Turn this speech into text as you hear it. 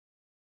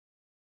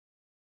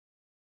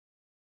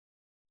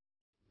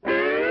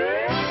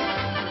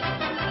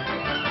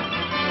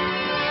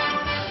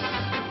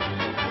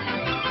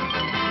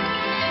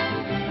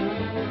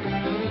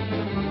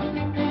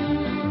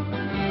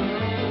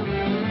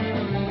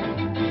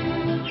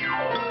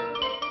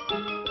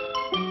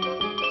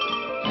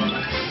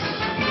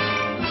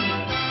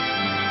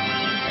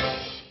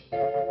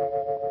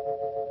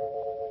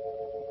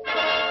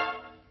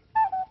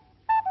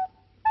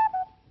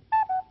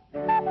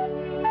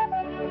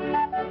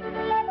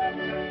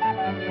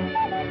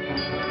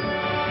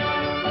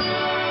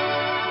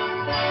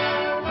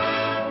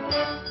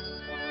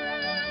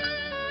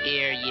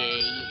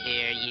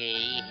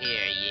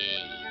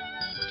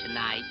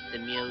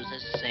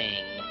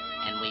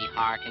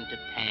into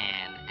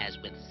Pan as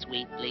with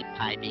sweetly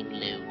piping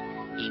lute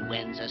he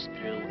wins us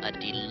through a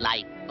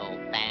delightful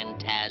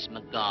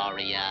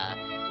phantasmagoria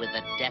with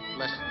the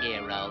deathless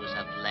heroes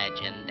of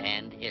legend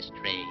and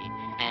history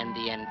and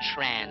the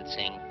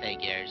entrancing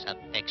figures of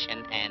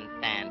fiction and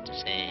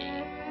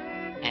fantasy.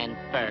 And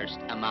first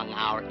among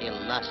our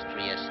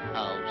illustrious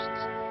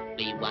hosts,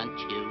 we want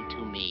you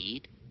to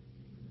meet...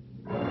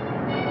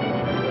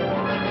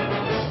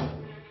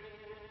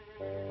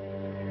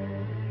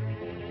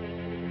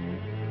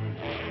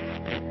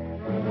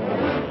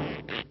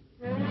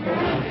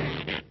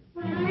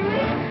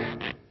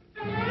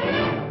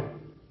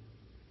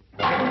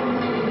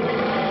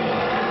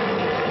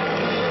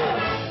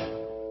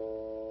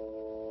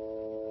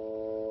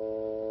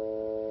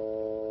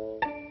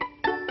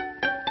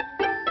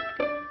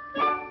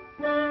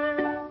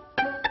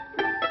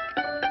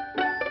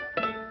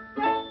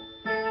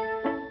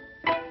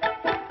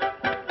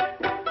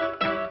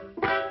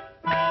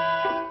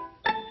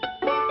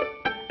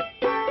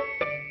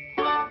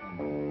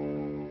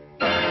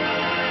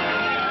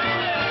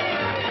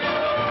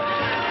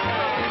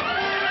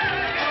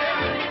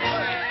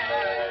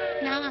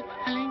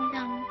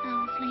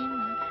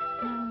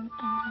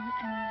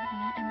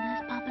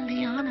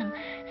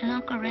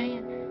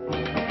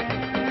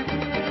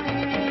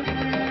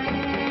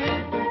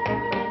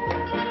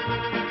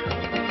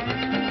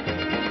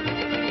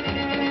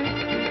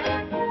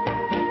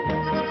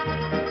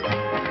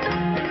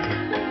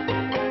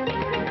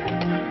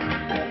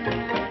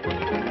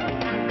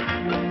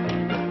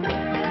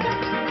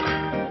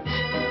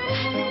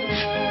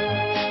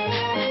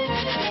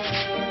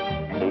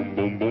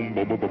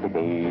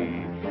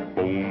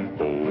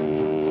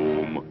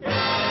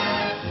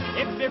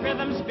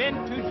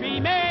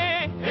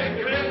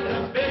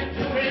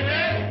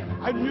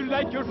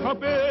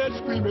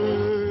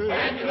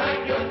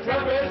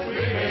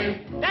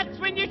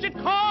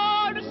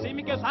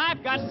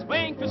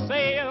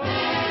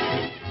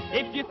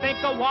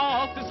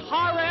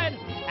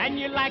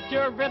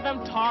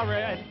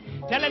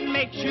 Till it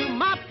makes you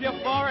mop your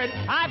forehead,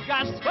 I've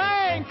got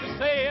swing to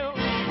sail.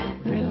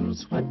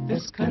 Rhythm's what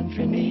this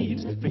country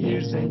needs. For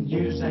years and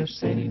years I've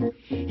said,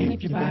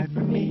 if you buy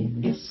from me,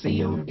 it's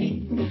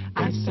COD.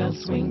 I sell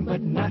swing,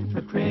 but not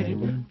for credit.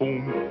 Boom,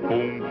 boom,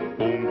 boom, boom,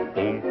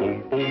 boom,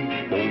 boom, boom,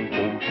 boom,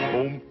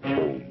 boom,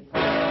 boom.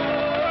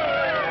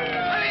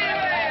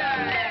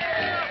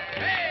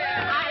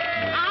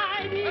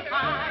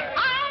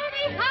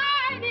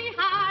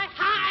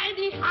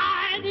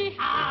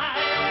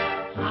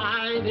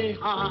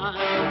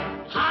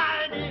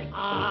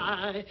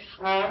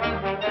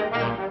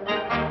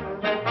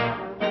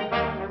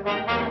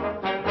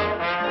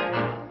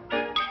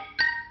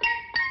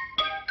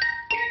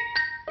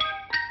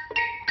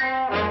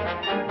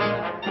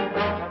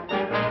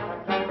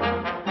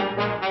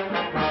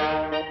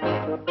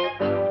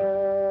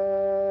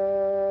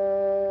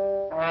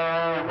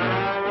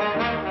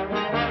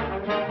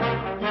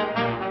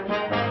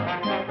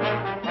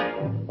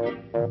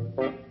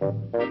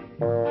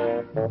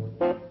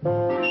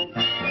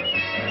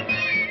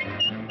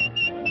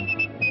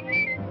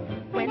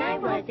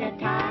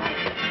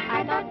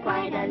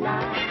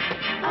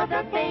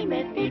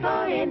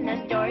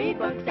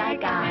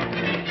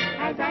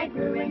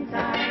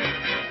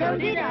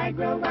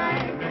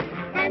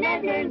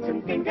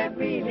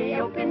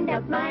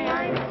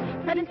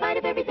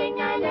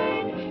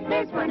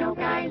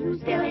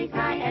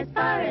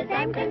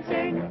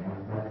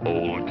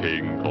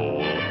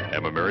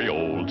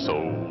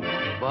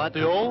 But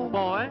the old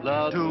boy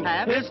loves to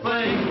have his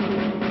fling.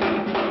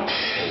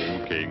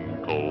 Old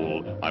King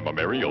Cole, I'm a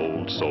merry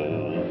old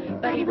soul.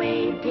 But he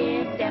waved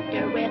his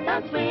scepter with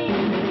a swing.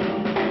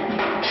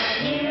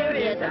 Here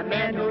is a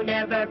man who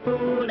never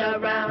fooled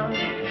around,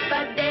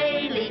 but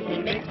daily he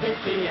makes the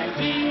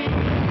C.I.G.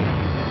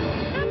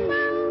 And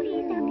now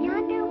he's up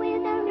yonder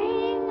with a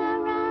ring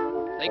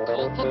around. They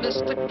call for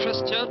Mr.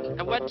 Christian,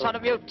 and what's on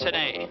of you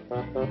today?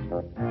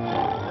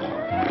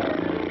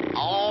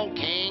 Old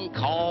King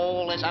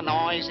Cole is a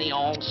noisy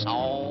old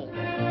soul.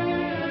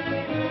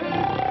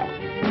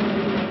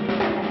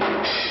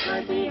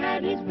 Because he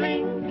had his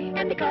fling,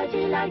 and because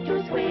he liked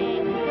to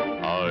swing,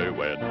 I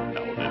went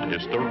down in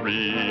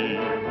history.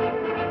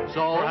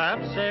 So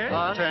perhaps there's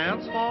a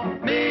chance for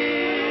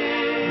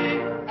me.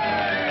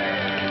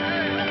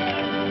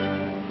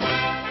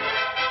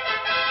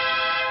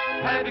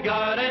 Have you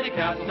got any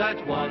castles that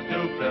you want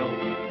to fill,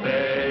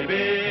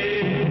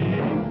 baby?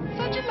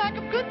 Such a lack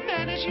of good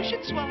manners, you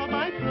should swallow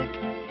my book,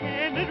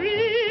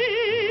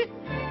 Henry.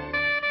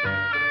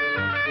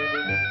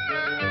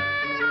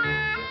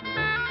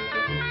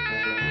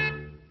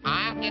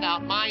 I'll get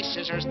out my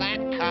scissors, that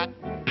cut.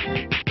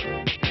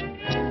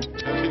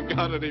 You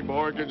got any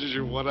mortgages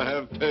you want to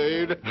have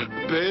paid,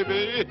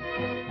 baby?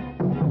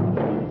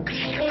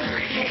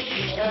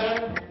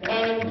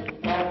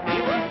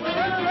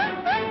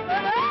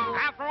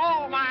 After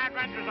all my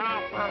adventures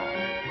are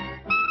through.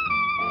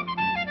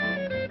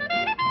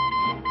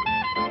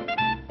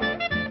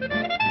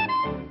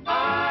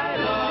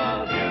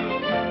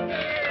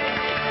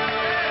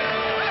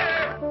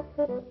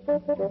 Help!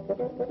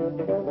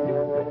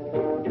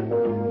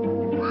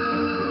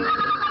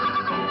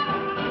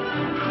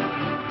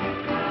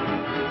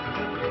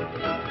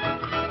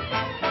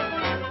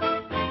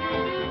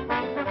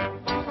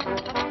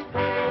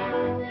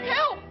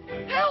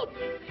 Help!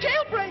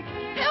 Jailbreak!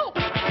 Help!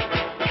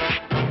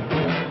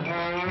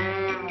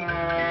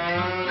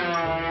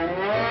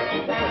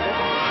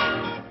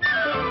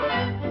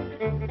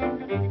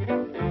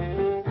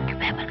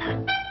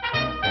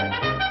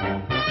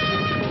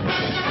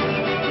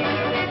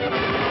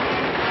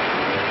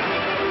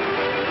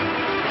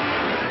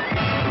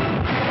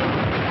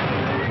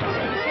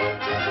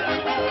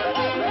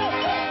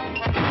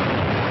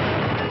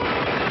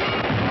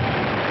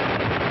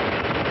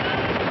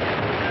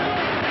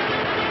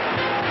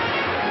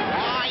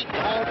 Why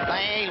don't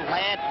they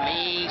let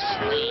me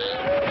sleep?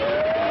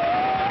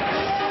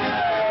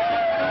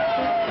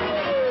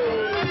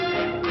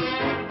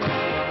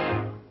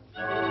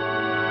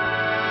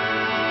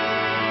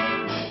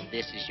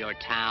 This is your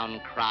town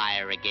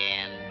crier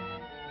again.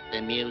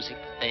 The music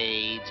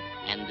fades,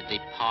 and the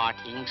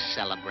departing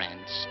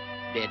celebrants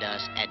bid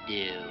us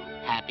adieu,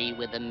 happy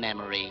with the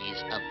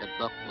memories of the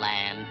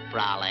Bookland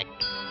frolic.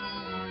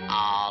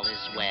 All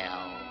is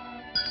well.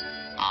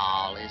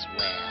 All is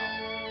well.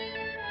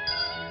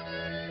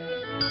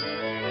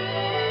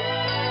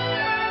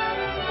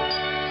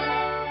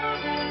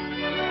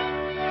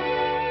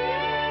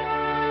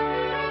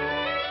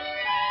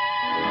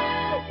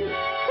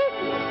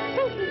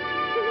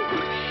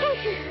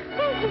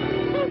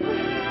 Thank you.